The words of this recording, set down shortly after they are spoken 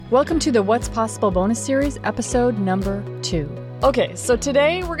Welcome to the What's Possible bonus series, episode number 2. Okay, so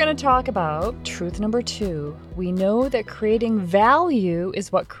today we're going to talk about truth number 2. We know that creating value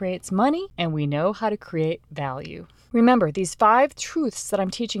is what creates money, and we know how to create value. Remember, these 5 truths that I'm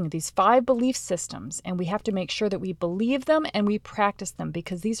teaching you, these 5 belief systems, and we have to make sure that we believe them and we practice them,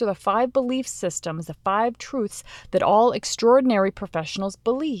 because these are the 5 belief systems, the 5 truths that all extraordinary professionals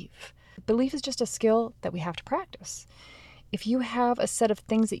believe. Belief is just a skill that we have to practice. If you have a set of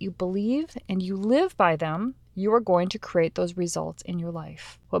things that you believe and you live by them, you are going to create those results in your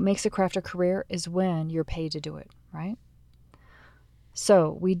life. What makes a craft a career is when you're paid to do it, right?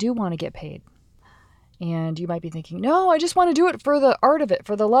 So we do want to get paid. And you might be thinking, no, I just want to do it for the art of it,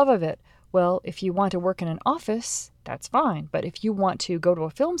 for the love of it. Well, if you want to work in an office, that's fine. But if you want to go to a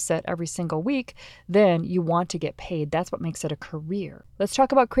film set every single week, then you want to get paid. That's what makes it a career. Let's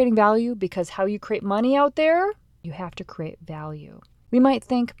talk about creating value, because how you create money out there, you have to create value. We might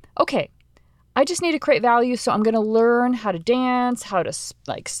think, okay, I just need to create value, so I'm going to learn how to dance, how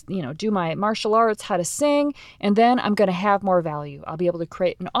to do my martial arts, how to sing, and then I'm going to have more value. I'll be able to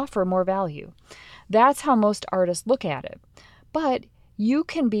create and offer more value. That's how most artists look at it. But you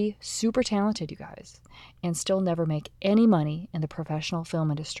can be super talented, you guys, and still never make any money in the professional film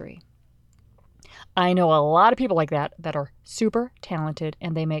industry. I know a lot of people like that are super talented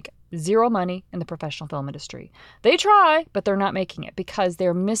and they make zero money in the professional film industry. They try, but they're not making it because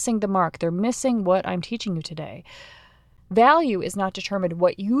they're missing the mark. They're missing what I'm teaching you today. Value is not determined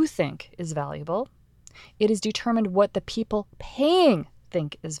what you think is valuable. It is determined what the people paying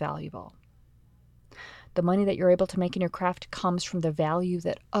think is valuable. The money that you're able to make in your craft comes from the value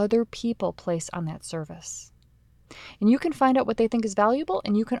that other people place on that service. And you can find out what they think is valuable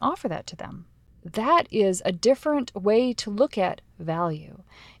and you can offer that to them. That is a different way to look at value.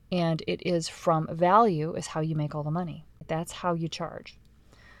 And it is from value is how you make all the money. That's how you charge.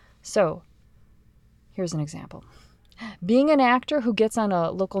 So here's an example. Being an actor who gets on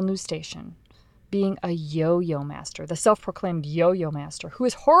a local news station, being a yo-yo master, the self-proclaimed yo-yo master, who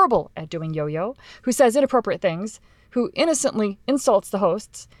is horrible at doing yo-yo, who says inappropriate things, who innocently insults the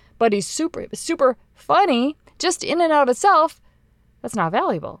hosts, but he's super funny just in and out of itself, that's not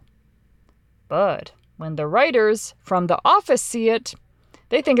valuable. But when the writers from The Office see it,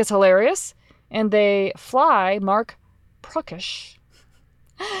 they think it's hilarious, and they fly Mark Prukish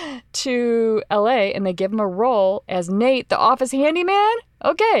to LA, and they give him a role as Nate, the office handyman.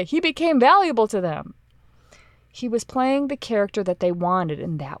 Okay, he became valuable to them. He was playing the character that they wanted,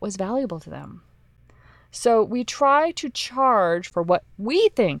 and that was valuable to them. So we try to charge for what we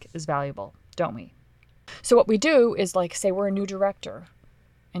think is valuable, don't we? So what we do is, like, say we're a new director.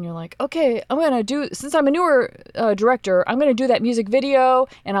 And you're like, okay, since I'm a newer director, I'm going to do that music video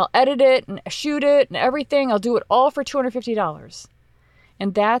and I'll edit it and shoot it and everything. I'll do it all for $250.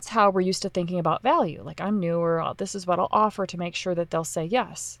 And that's how we're used to thinking about value. Like, I'm newer, this is what I'll offer to make sure that they'll say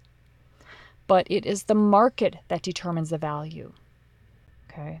yes. But it is the market that determines the value.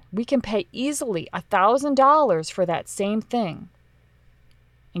 Okay? We can pay easily $1,000 for that same thing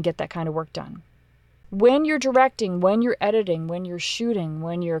and get that kind of work done. When you're directing, when you're editing, when you're shooting,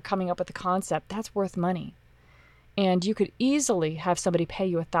 when you're coming up with a concept, that's worth money. And you could easily have somebody pay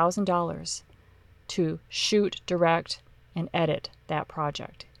you $1,000 to shoot, direct, and edit that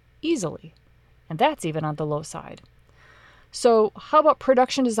project. Easily. And that's even on the low side. So how about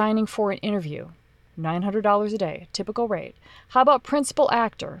production designing for an interview? $900 a day, typical rate. How about principal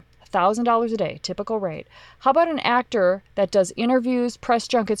actor? $1,000 a day, typical rate. How about an actor that does interviews, press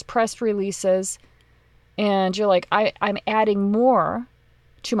junkets, press releases, and you're like, I'm adding more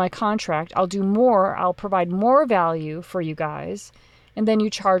to my contract. I'll do more. I'll provide more value for you guys. And then you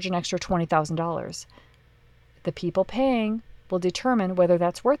charge an extra $20,000. The people paying will determine whether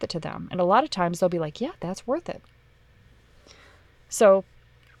that's worth it to them. And a lot of times they'll be like, yeah, that's worth it. So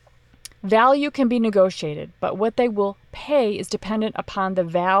value can be negotiated, but what they will pay is dependent upon the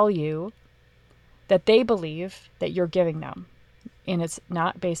value that they believe that you're giving them. And it's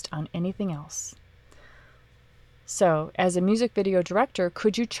not based on anything else. So, as a music video director,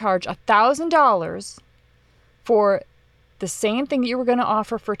 could you charge $1,000 for the same thing that you were going to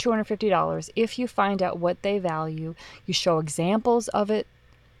offer for $250 if you find out what they value, you show examples of it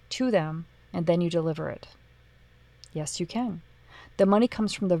to them, and then you deliver it? Yes, you can. The money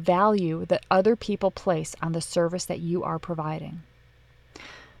comes from the value that other people place on the service that you are providing.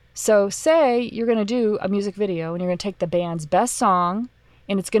 So, say you're going to do a music video and you're going to take the band's best song,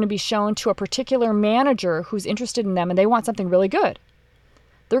 and it's going to be shown to a particular manager who's interested in them and they want something really good.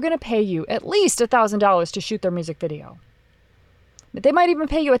 They're going to pay you at least $1,000 to shoot their music video. But they might even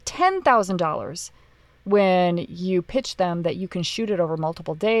pay you $10,000 when you pitch them that you can shoot it over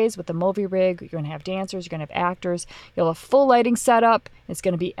multiple days with the movie rig. You're going to have dancers, you're going to have actors, you'll have full lighting setup, it's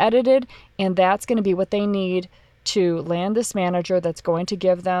going to be edited, and that's going to be what they need to land this manager that's going to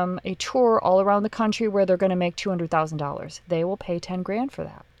give them a tour all around the country where they're going to make $200,000. They will pay 10 grand for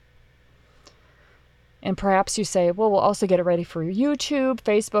that. And perhaps you say, well, we'll also get it ready for YouTube,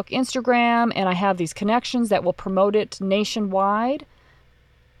 Facebook, Instagram, and I have these connections that will promote it nationwide.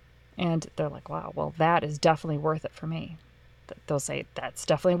 And they're like, wow, well, that is definitely worth it for me. They'll say, that's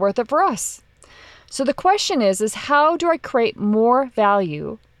definitely worth it for us. So the question is how do I create more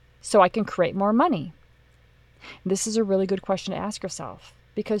value so I can create more money? This is a really good question to ask yourself,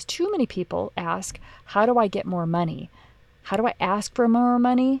 because too many people ask, how do I get more money? How do I ask for more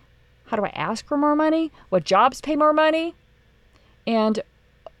money? How do I ask for more money? What jobs pay more money? And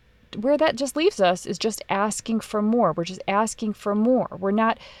where that just leaves us is just asking for more. We're just asking for more.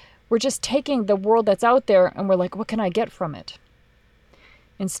 We're just taking the world that's out there and we're like, what can I get from it?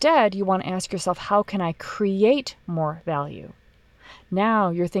 Instead, you want to ask yourself, how can I create more value? Now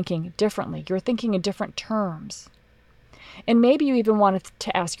you're thinking differently. You're thinking in different terms. And maybe you even wanted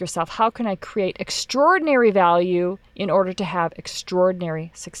to ask yourself, how can I create extraordinary value in order to have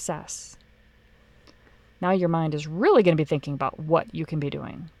extraordinary success? Now your mind is really going to be thinking about what you can be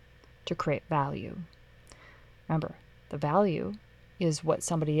doing to create value. Remember, the value is what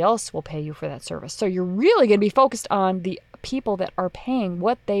somebody else will pay you for that service. So you're really going to be focused on the people that are paying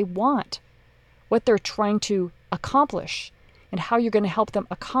what they want, what they're trying to accomplish, and how you're going to help them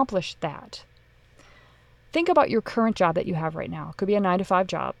accomplish that. Think about your current job that you have right now. It could be a 9-to-5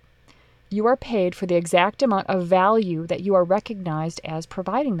 job. You are paid for the exact amount of value that you are recognized as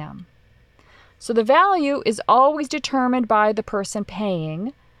providing them. So the value is always determined by the person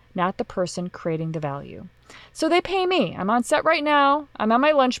paying, not the person creating the value. So they pay me. I'm on set right now. I'm on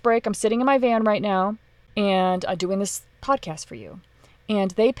my lunch break. I'm sitting in my van right now and doing this podcast for you.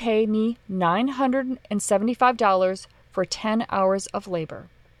 And they pay me $975 for 10 hours of labor.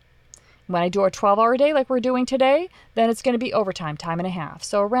 When I do a 12-hour day like we're doing today, then it's going to be overtime, time and a half.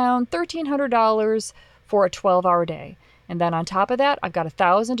 So around $1,300 for a 12-hour day. And then on top of that, I've got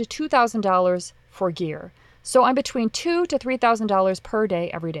 $1,000 to $2,000 for gear. So I'm between $2,000 to $3,000 per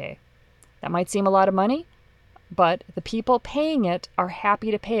day every day. That might seem a lot of money, but the people paying it are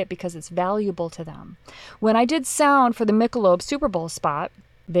happy to pay it because it's valuable to them. When I did sound for the Michelob Super Bowl spot,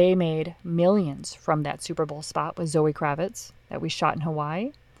 they made millions from that Super Bowl spot with Zoe Kravitz that we shot in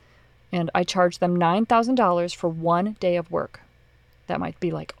Hawaii. And I charged them $9,000 for 1 day of work. That might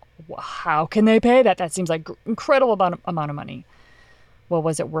be like, how can they pay that? That seems like an incredible amount of money. Well,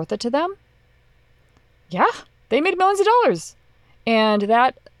 was it worth it to them? Yeah, they made millions of dollars. And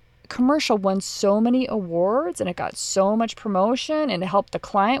that commercial won so many awards and it got so much promotion and it helped the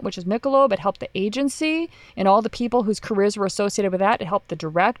client, which is Michelob. It helped the agency and all the people whose careers were associated with that. It helped the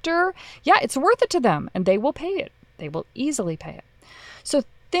director. Yeah, it's worth it to them and they will pay it. They will easily pay it. So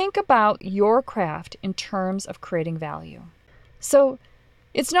think about your craft in terms of creating value. So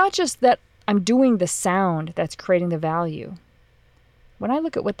it's not just that I'm doing the sound that's creating the value. When I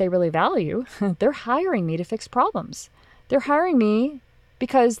look at what they really value, they're hiring me to fix problems. They're hiring me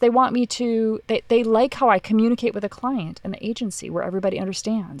because they want me to, they like how I communicate with a client and the agency where everybody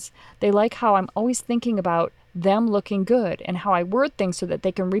understands. They like how I'm always thinking about them looking good and how I word things so that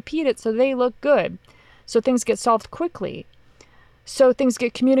they can repeat it so they look good. So things get solved quickly. So things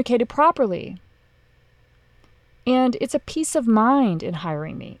get communicated properly. And it's a peace of mind in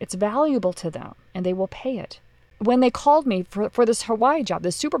hiring me. It's valuable to them and they will pay it. When they called me for this Hawaii job,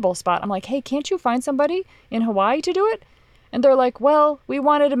 this Super Bowl spot, I'm like, hey, can't you find somebody in Hawaii to do it? And they're like, well, we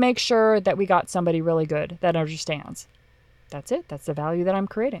wanted to make sure that we got somebody really good that understands. That's it. That's the value that I'm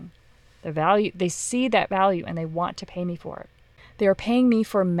creating. The value, they see that value and they want to pay me for it. They are paying me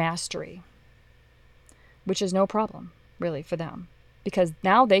for mastery, which is no problem, really, for them. Because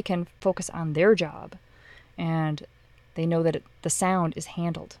now they can focus on their job and they know that the sound is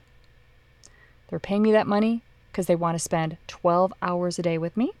handled. They're paying me that money because they want to spend 12 hours a day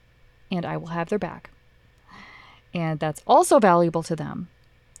with me and I will have their back. And that's also valuable to them.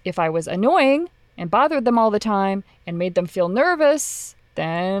 If I was annoying and bothered them all the time and made them feel nervous,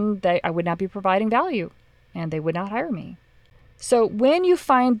 then I would not be providing value and they would not hire me. So when you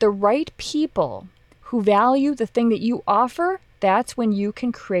find the right people who value the thing that you offer, that's when you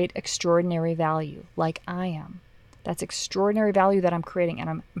can create extraordinary value, like I am. That's extraordinary value that I'm creating, and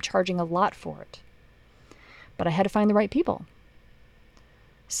I'm charging a lot for it. But I had to find the right people.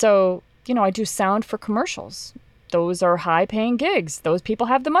 So, I do sound for commercials. Those are high-paying gigs. Those people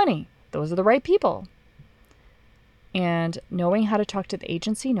have the money. Those are the right people. and knowing how to talk to the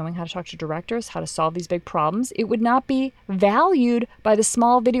agency, knowing how to talk to directors, how to solve these big problems, it would not be valued by the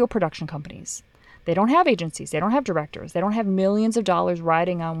small video production companies. They don't have agencies. They don't have directors. They don't have millions of dollars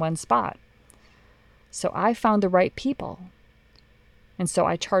riding on one spot. So I found the right people. And so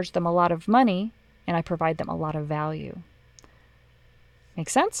I charge them a lot of money and I provide them a lot of value. Make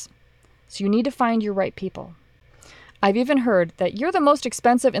sense? So you need to find your right people. I've even heard that you're the most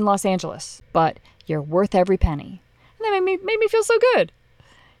expensive in Los Angeles, but you're worth every penny. And that made me feel so good.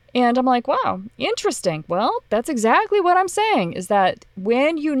 And I'm like, wow, interesting. Well, that's exactly what I'm saying, is that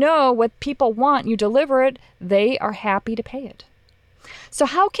when you know what people want, you deliver it, they are happy to pay it. So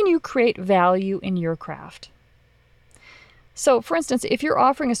how can you create value in your craft? So for instance, if you're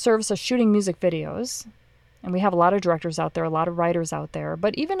offering a service of shooting music videos, and we have a lot of directors out there, a lot of writers out there,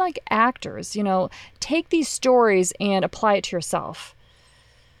 but even like actors, take these stories and apply it to yourself.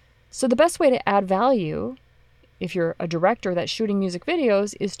 So the best way to add value, if you're a director that's shooting music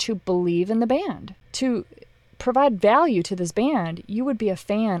videos, is to believe in the band. To provide value to this band, you would be a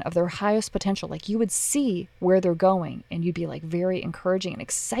fan of their highest potential. Like you would see where they're going and you'd be like very encouraging and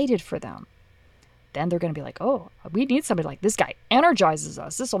excited for them. Then they're going to be like, oh, we need somebody like this guy. Energizes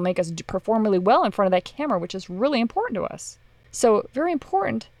us. This will make us perform really well in front of that camera, which is really important to us. So very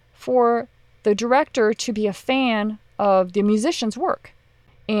important for the director to be a fan of the musician's work.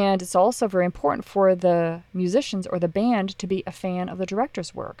 And it's also very important for the musicians or the band to be a fan of the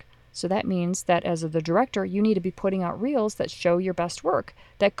director's work. So that means that as the director, you need to be putting out reels that show your best work,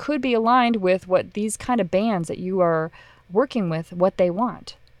 that could be aligned with what these kind of bands that you are working with, what they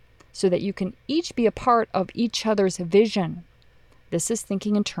want, so that you can each be a part of each other's vision. This is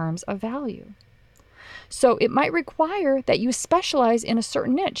thinking in terms of value. So it might require that you specialize in a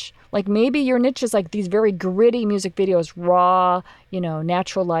certain niche. Like maybe your niche is like these very gritty music videos, raw,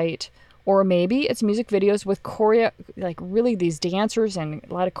 natural light. Or maybe it's music videos with like really these dancers and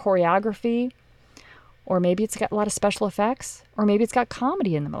a lot of choreography. Or maybe it's got a lot of special effects. Or maybe it's got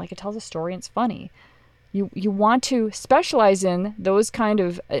comedy in them, like it tells a story and it's funny. You want to specialize in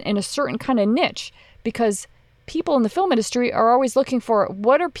in a certain kind of niche, because people in the film industry are always looking for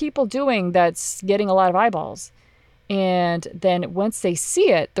what are people doing that's getting a lot of eyeballs. And then once they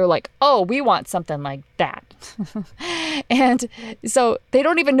see it, they're like, oh, we want something like that. And so they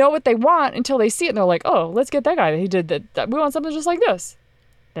don't even know what they want until they see it. And they're like, oh, let's get that guy. He did that. We want something just like this.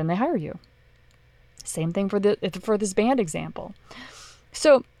 Then they hire you. Same thing for this band example.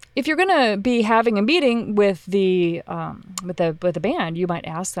 So if you're going to be having a meeting with the band, you might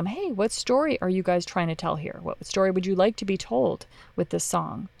ask them, hey, what story are you guys trying to tell here? What story would you like to be told with this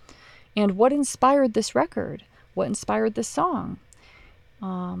song? And what inspired this record? What inspired this song?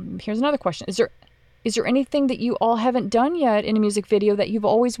 Here's another question. Is there anything that you all haven't done yet in a music video that you've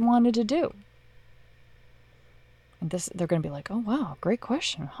always wanted to do? And they're going to be like, oh, wow, great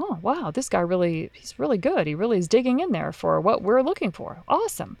question. Huh, wow, this guy he's really good. He really is digging in there for what we're looking for.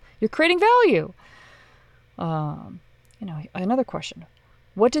 Awesome. You're creating value. Another question.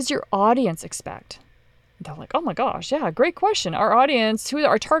 What does your audience expect? They're like, oh my gosh, yeah, great question. Our audience,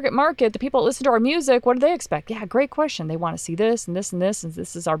 our target market, the people that listen to our music, what do they expect? Yeah, great question. They want to see this and this and this, and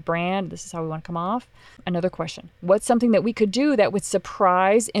this is our brand. This is how we want to come off. Another question. What's something that we could do that would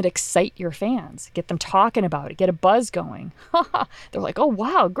surprise and excite your fans? Get them talking about it. Get a buzz going. They're like, oh,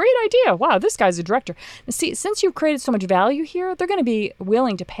 wow, great idea. Wow, this guy's a director. And see, since you've created so much value here, they're going to be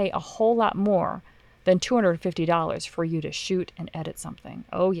willing to pay a whole lot more than $250 for you to shoot and edit something.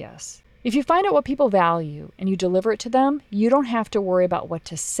 Oh, yes. If you find out what people value and you deliver it to them, you don't have to worry about what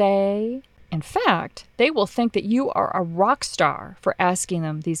to say. In fact, they will think that you are a rock star for asking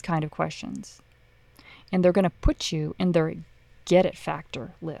them these kind of questions. And they're going to put you in their get it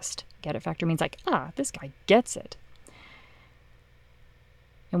factor list. Get it factor means like, this guy gets it.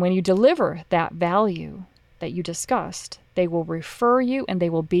 And when you deliver that value that you discussed, they will refer you and they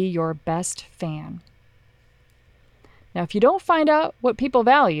will be your best fan. Now, if you don't find out what people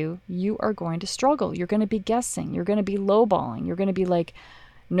value, you are going to struggle. You're going to be guessing. You're going to be lowballing. You're going to be like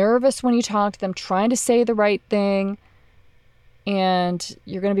nervous when you talk to them, trying to say the right thing. And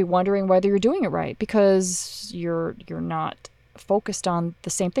you're going to be wondering whether you're doing it right because you're not focused on the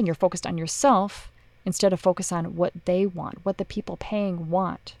same thing. You're focused on yourself instead of focus on what they want, what the people paying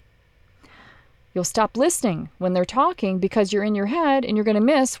want. You'll stop listening when they're talking because you're in your head and you're going to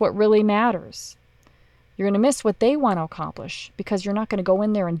miss what really matters. You're going to miss what they want to accomplish because you're not going to go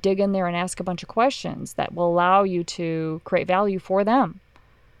in there and dig in there and ask a bunch of questions that will allow you to create value for them.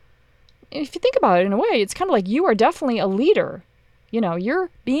 If you think about it in a way, it's kind of like you are definitely a leader.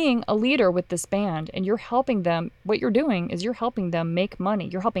 You're being a leader with this band and you're helping them. What you're doing is you're helping them make money.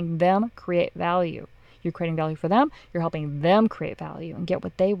 You're helping them create value. You're creating value for them. You're helping them create value and get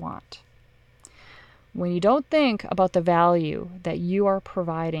what they want. When you don't think about the value that you are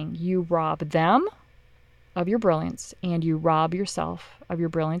providing, you rob them of your brilliance, and you rob yourself of your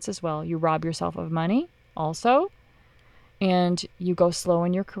brilliance as well. You rob yourself of money also, and you go slow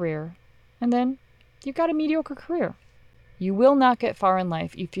in your career, and then you've got a mediocre career. You will not get far in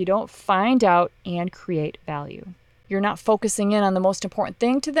life if you don't find out and create value. You're not focusing in on the most important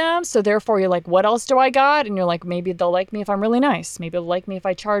thing to them, so therefore you're like, what else do I got? And you're like, maybe they'll like me if I'm really nice. Maybe they'll like me if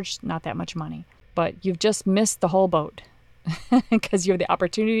I charge not that much money. But you've just missed the whole boat because you have the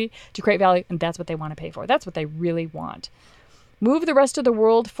opportunity to create value, and that's what they want to pay for. That's what they really want. Move the rest of the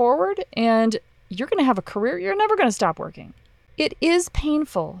world forward, and you're going to have a career. You're never going to stop working. It is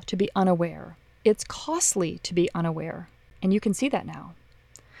painful to be unaware. It's costly to be unaware, and you can see that now.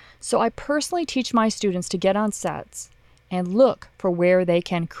 So I personally teach my students to get on sets and look for where they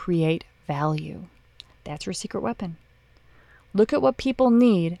can create value. That's your secret weapon. Look at what people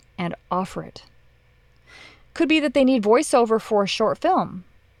need and offer it. Could be that they need voiceover for a short film.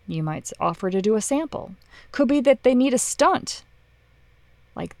 You might offer to do a sample. Could be that they need a stunt.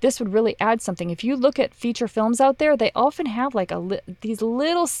 Like, this would really add something. If you look at feature films out there, they often have like these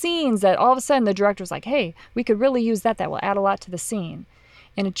little scenes that all of a sudden the director's like, hey, we could really use that. That will add a lot to the scene.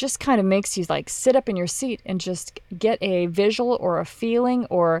 And it just kind of makes you like sit up in your seat and just get a visual or a feeling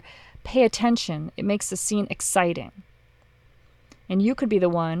or pay attention. It makes the scene exciting. And you could be the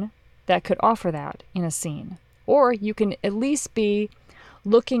one that could offer that in a scene. Or you can at least be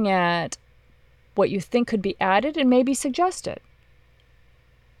looking at what you think could be added and maybe suggest it.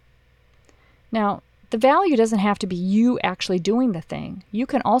 Now, the value doesn't have to be you actually doing the thing. You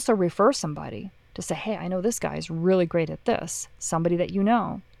can also refer somebody to say, hey, I know this guy is really great at this. Somebody that you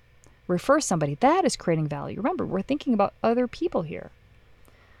know. Refer somebody. That is creating value. Remember, we're thinking about other people here.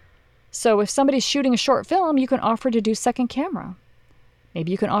 So if somebody's shooting a short film, you can offer to do second camera.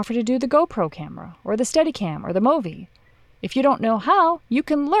 Maybe you can offer to do the GoPro camera or the Steadicam or the Movi. If you don't know how, you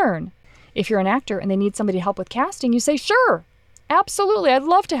can learn. If you're an actor and they need somebody to help with casting, you say, sure, absolutely, I'd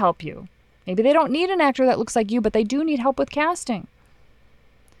love to help you. Maybe they don't need an actor that looks like you, but they do need help with casting.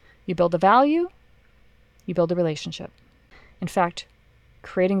 You build the value, you build a relationship. In fact,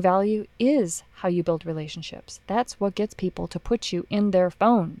 creating value is how you build relationships. That's what gets people to put you in their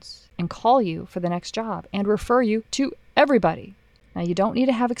phones and call you for the next job and refer you to everybody. Now, you don't need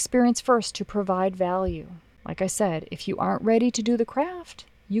to have experience first to provide value. Like I said, if you aren't ready to do the craft,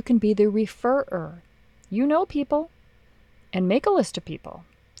 you can be the referrer. You know people, and make a list of people.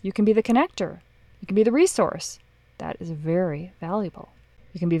 You can be the connector. You can be the resource. That is very valuable.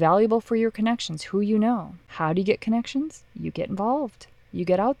 You can be valuable for your connections, who you know. How do you get connections? You get involved. You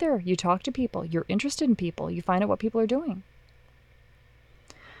get out there. You talk to people. You're interested in people. You find out what people are doing.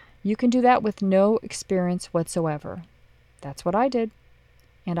 You can do that with no experience whatsoever. That's what I did.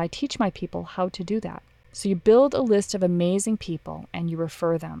 And I teach my people how to do that. So you build a list of amazing people and you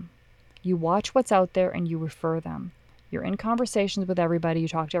refer them. You watch what's out there and you refer them. You're in conversations with everybody, you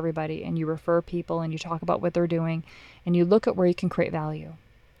talk to everybody, and you refer people and you talk about what they're doing, and you look at where you can create value.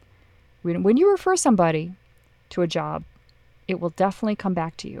 When you refer somebody to a job, it will definitely come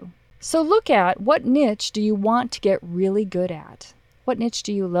back to you. So look at, what niche do you want to get really good at? What niche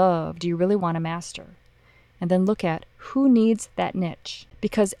do you love? Do you really want to master? And then look at who needs that niche.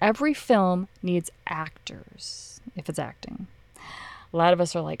 Because every film needs actors, if it's acting. A lot of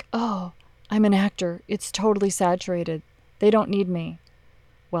us are like, oh, I'm an actor. It's totally saturated. They don't need me.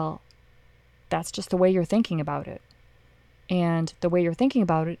 Well, that's just the way you're thinking about it. And the way you're thinking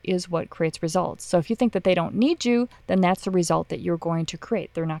about it is what creates results. So if you think that they don't need you, then that's the result that you're going to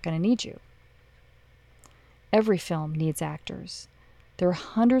create. They're not going to need you. Every film needs actors. There are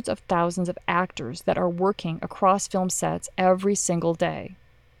hundreds of thousands of actors that are working across film sets every single day.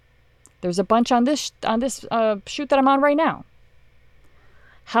 There's a bunch on this shoot that I'm on right now.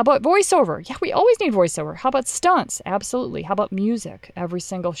 How about voiceover? Yeah, we always need voiceover. How about stunts? Absolutely. How about music? Every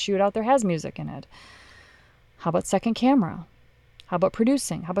single shoot out there has music in it. How about second camera? How about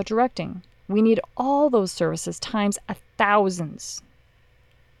producing? How about directing? We need all those services times 1,000s.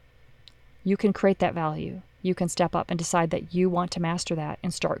 You can create that value. You can step up and decide that you want to master that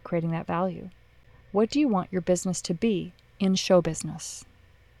and start creating that value. What do you want your business to be in show business?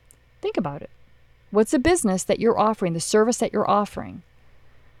 Think about it. What's the business that you're offering, the service that you're offering?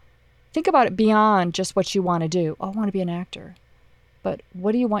 Think about it beyond just what you want to do. Oh, I want to be an actor. But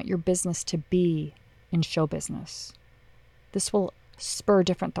what do you want your business to be in show business? This will spur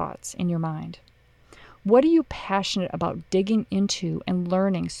different thoughts in your mind. What are you passionate about digging into and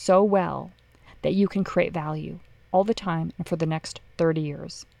learning so well that you can create value all the time and for the next 30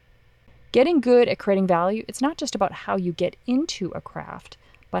 years? Getting good at creating value, it's not just about how you get into a craft,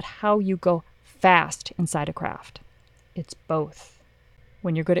 but how you go fast inside a craft. It's both.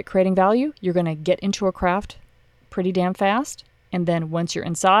 When you're good at creating value, you're going to get into a craft pretty damn fast. And then once you're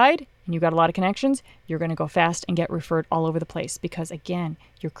inside and you've got a lot of connections, you're going to go fast and get referred all over the place because, again,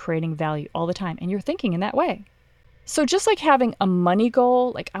 you're creating value all the time and you're thinking in that way. So just like having a money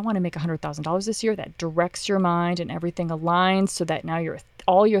goal, like I want to make $100,000 this year, that directs your mind and everything aligns so that now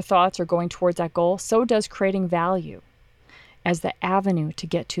all your thoughts are going towards that goal, so does creating value as the avenue to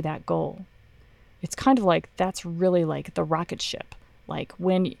get to that goal. It's kind of like, that's really like the rocket ship. Like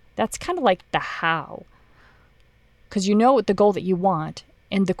that's kind of like the how. Because you know the goal that you want,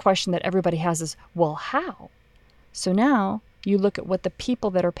 and the question that everybody has is, well, how? So now you look at what the people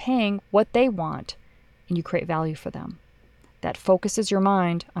that are paying, what they want, and you create value for them. That focuses your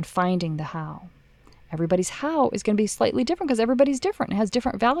mind on finding the how. Everybody's how is going to be slightly different because everybody's different and has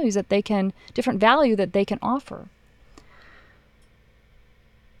different value that they can offer.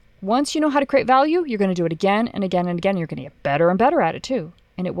 Once you know how to create value, you're going to do it again and again and again. You're going to get better and better at it too.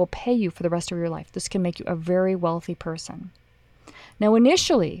 And it will pay you for the rest of your life. This can make you a very wealthy person. Now,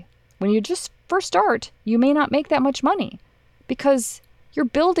 initially, when you just first start, you may not make that much money because you're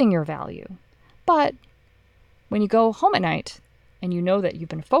building your value. But when you go home at night and you know that you've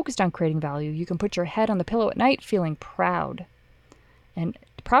been focused on creating value, you can put your head on the pillow at night feeling proud. And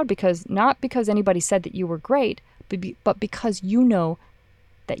proud because not because anybody said that you were great, but because you know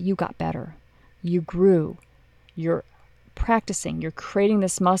that you got better. You grew. You're practicing, you're creating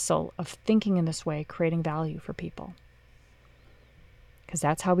this muscle of thinking in this way, creating value for people. Because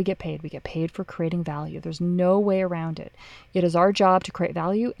that's how we get paid. We get paid for creating value. There's no way around it. It is our job to create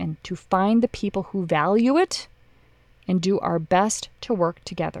value and to find the people who value it and do our best to work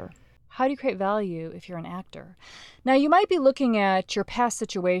together. How do you create value if you're an actor? Now, you might be looking at your past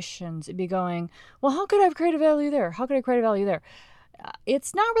situations and be going, well, how could I have created value there? How could I create value there?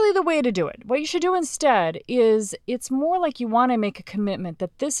 It's not really the way to do it. What you should do instead is it's more like you want to make a commitment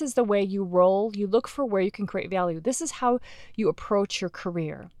that this is the way you roll. You look for where you can create value. This is how you approach your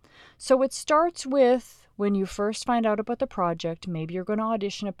career. So it starts with when you first find out about the project. Maybe you're going to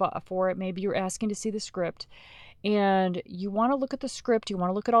audition for it. Maybe you're asking to see the script. And you want to look at the script. You want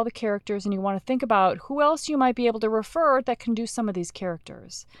to look at all the characters. And you want to think about who else you might be able to refer that can do some of these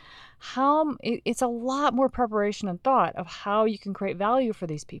characters. It's a lot more preparation and thought of how you can create value for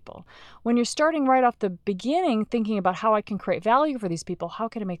these people. When you're starting right off the beginning, thinking about how I can create value for these people, how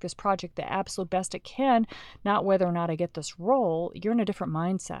can I make this project the absolute best it can, not whether or not I get this role, you're in a different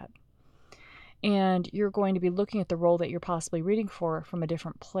mindset. And you're going to be looking at the role that you're possibly reading for from a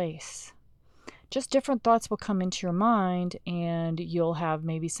different place. Just different thoughts will come into your mind, and you'll have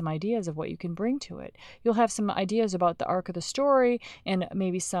maybe some ideas of what you can bring to it. You'll have some ideas about the arc of the story and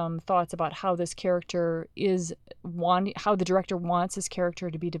maybe some thoughts about how this character how the director wants this character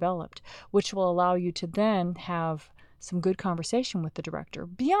to be developed, which will allow you to then have some good conversation with the director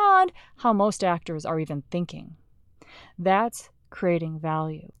beyond how most actors are even thinking. That's creating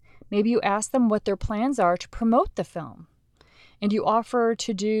value. Maybe you ask them what their plans are to promote the film. And you offer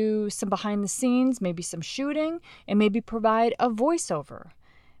to do some behind the scenes, maybe some shooting, and maybe provide a voiceover.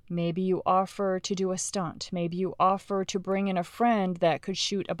 Maybe you offer to do a stunt. Maybe you offer to bring in a friend that could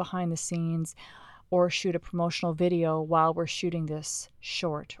shoot a behind the scenes or shoot a promotional video while we're shooting this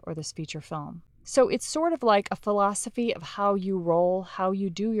short or this feature film. So it's sort of like a philosophy of how you roll, how you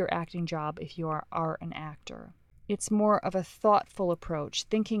do your acting job if you are an actor. It's more of a thoughtful approach,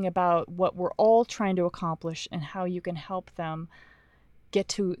 thinking about what we're all trying to accomplish and how you can help them get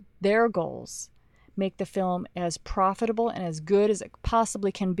to their goals, make the film as profitable and as good as it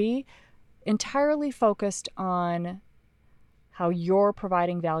possibly can be, entirely focused on how you're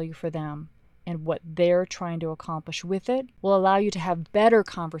providing value for them and what they're trying to accomplish with it will allow you to have better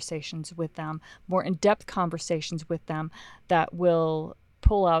conversations with them, more in-depth conversations with them that will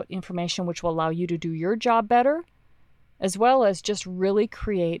pull out information which will allow you to do your job better, as well as just really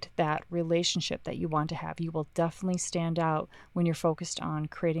create that relationship that you want to have. You will definitely stand out when you're focused on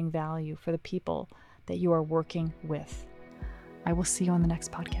creating value for the people that you are working with. I will see you on the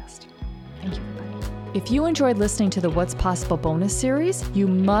next podcast. Thank you, everybody. If you enjoyed listening to the What's Possible bonus series, you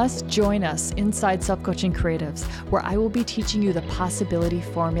must join us inside Self-Coaching Creatives, where I will be teaching you the Possibility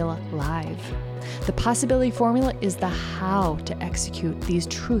Formula live. The Possibility Formula is the how to execute these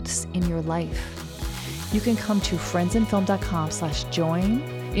truths in your life. You can come to friendsandfilm.com/join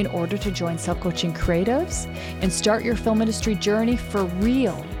in order to join Self-Coaching Creatives and start your film industry journey for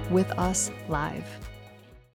real with us live.